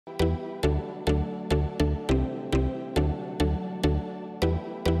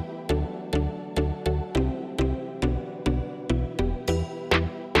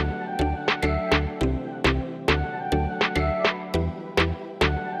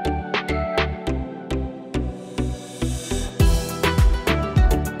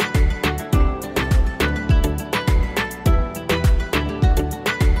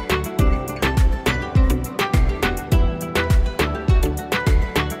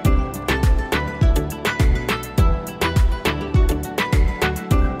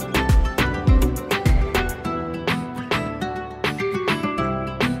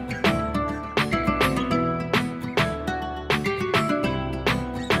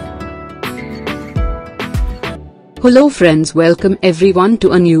Hello friends, welcome everyone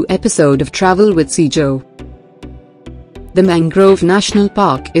to a new episode of Travel with Sijo. The Mangrove National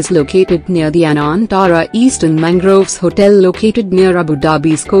Park is located near the Anantara Eastern Mangroves Hotel located near Abu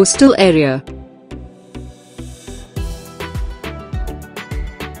Dhabi's coastal area.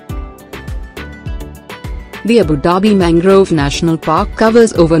 The Abu Dhabi Mangrove National Park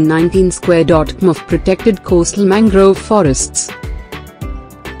covers over 19 square km of protected coastal mangrove forests.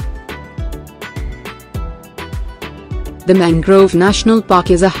 The Mangrove National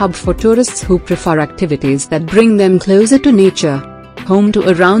Park is a hub for tourists who prefer activities that bring them closer to nature. Home to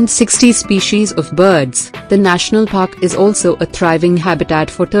around 60 species of birds, the national park is also a thriving habitat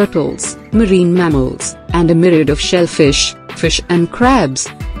for turtles, marine mammals, and a myriad of shellfish, fish and crabs.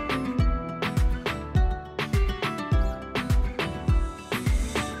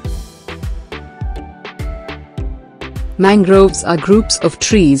 Mangroves are groups of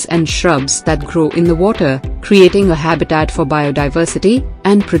trees and shrubs that grow in the water, creating a habitat for biodiversity,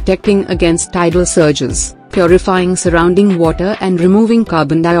 and protecting against tidal surges, purifying surrounding water and removing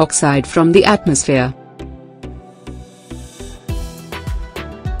carbon dioxide from the atmosphere.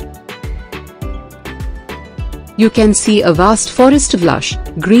 You can see a vast forest of lush,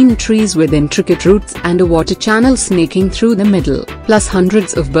 green trees with intricate roots and a water channel snaking through the middle, plus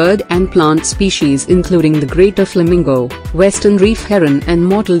hundreds of bird and plant species including the greater flamingo, western reef heron and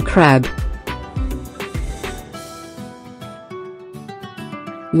mottled crab.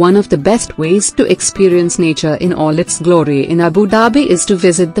 One of the best ways to experience nature in all its glory in Abu Dhabi is to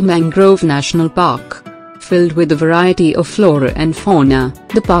visit the Mangrove National Park. Filled with a variety of flora and fauna,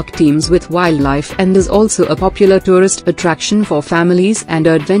 the park teems with wildlife and is also a popular tourist attraction for families and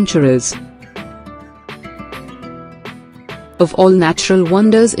adventurers. Of all natural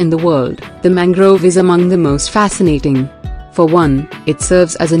wonders in the world, the mangrove is among the most fascinating. For one, it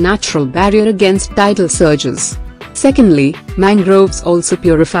serves as a natural barrier against tidal surges. Secondly, mangroves also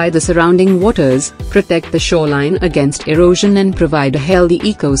purify the surrounding waters, protect the shoreline against erosion and provide a healthy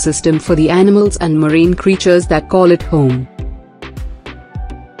ecosystem for the animals and marine creatures that call it home.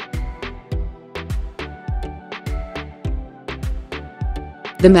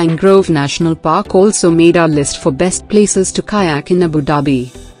 The Mangrove National Park also made our list for best places to kayak in Abu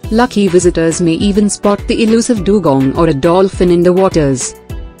Dhabi. Lucky visitors may even spot the elusive dugong or a dolphin in the waters.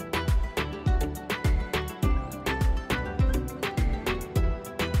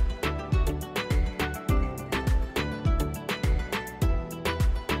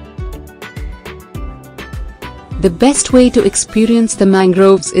 The best way to experience the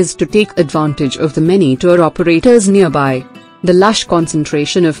mangroves is to take advantage of the many tour operators nearby. The lush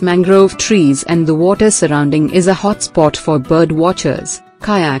concentration of mangrove trees and the water surrounding is a hotspot for bird watchers,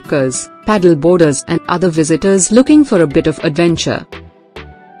 kayakers, paddleboarders and other visitors looking for a bit of adventure.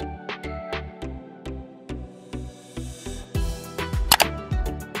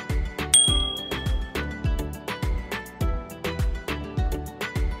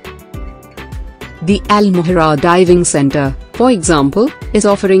 The Al Muhra Diving Center, for example, is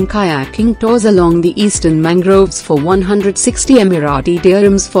offering kayaking tours along the eastern mangroves for 160 Emirati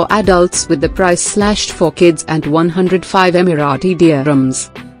dirhams for adults with the price slashed for kids at 105 Emirati dirhams.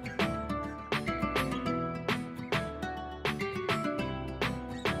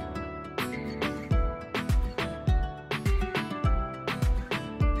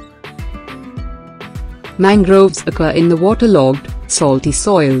 Mangroves occur in the waterlogged, salty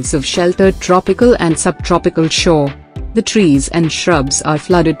soils of sheltered tropical and subtropical shore. The trees and shrubs are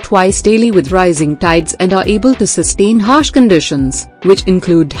flooded twice daily with rising tides and are able to sustain harsh conditions, which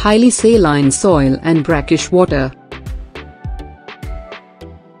include highly saline soil and brackish water.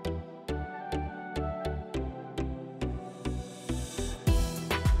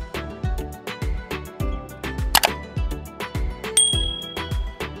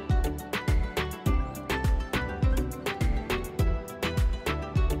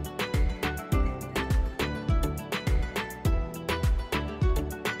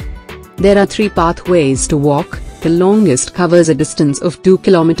 There are 3 pathways to walk. The longest covers a distance of 2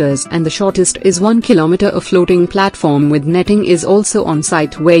 kilometers and the shortest is 1 kilometer. A floating platform with netting is also on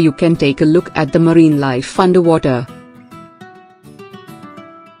site where you can take a look at the marine life underwater.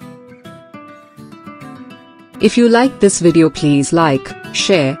 If you like this video, please like,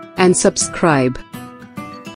 share, and subscribe.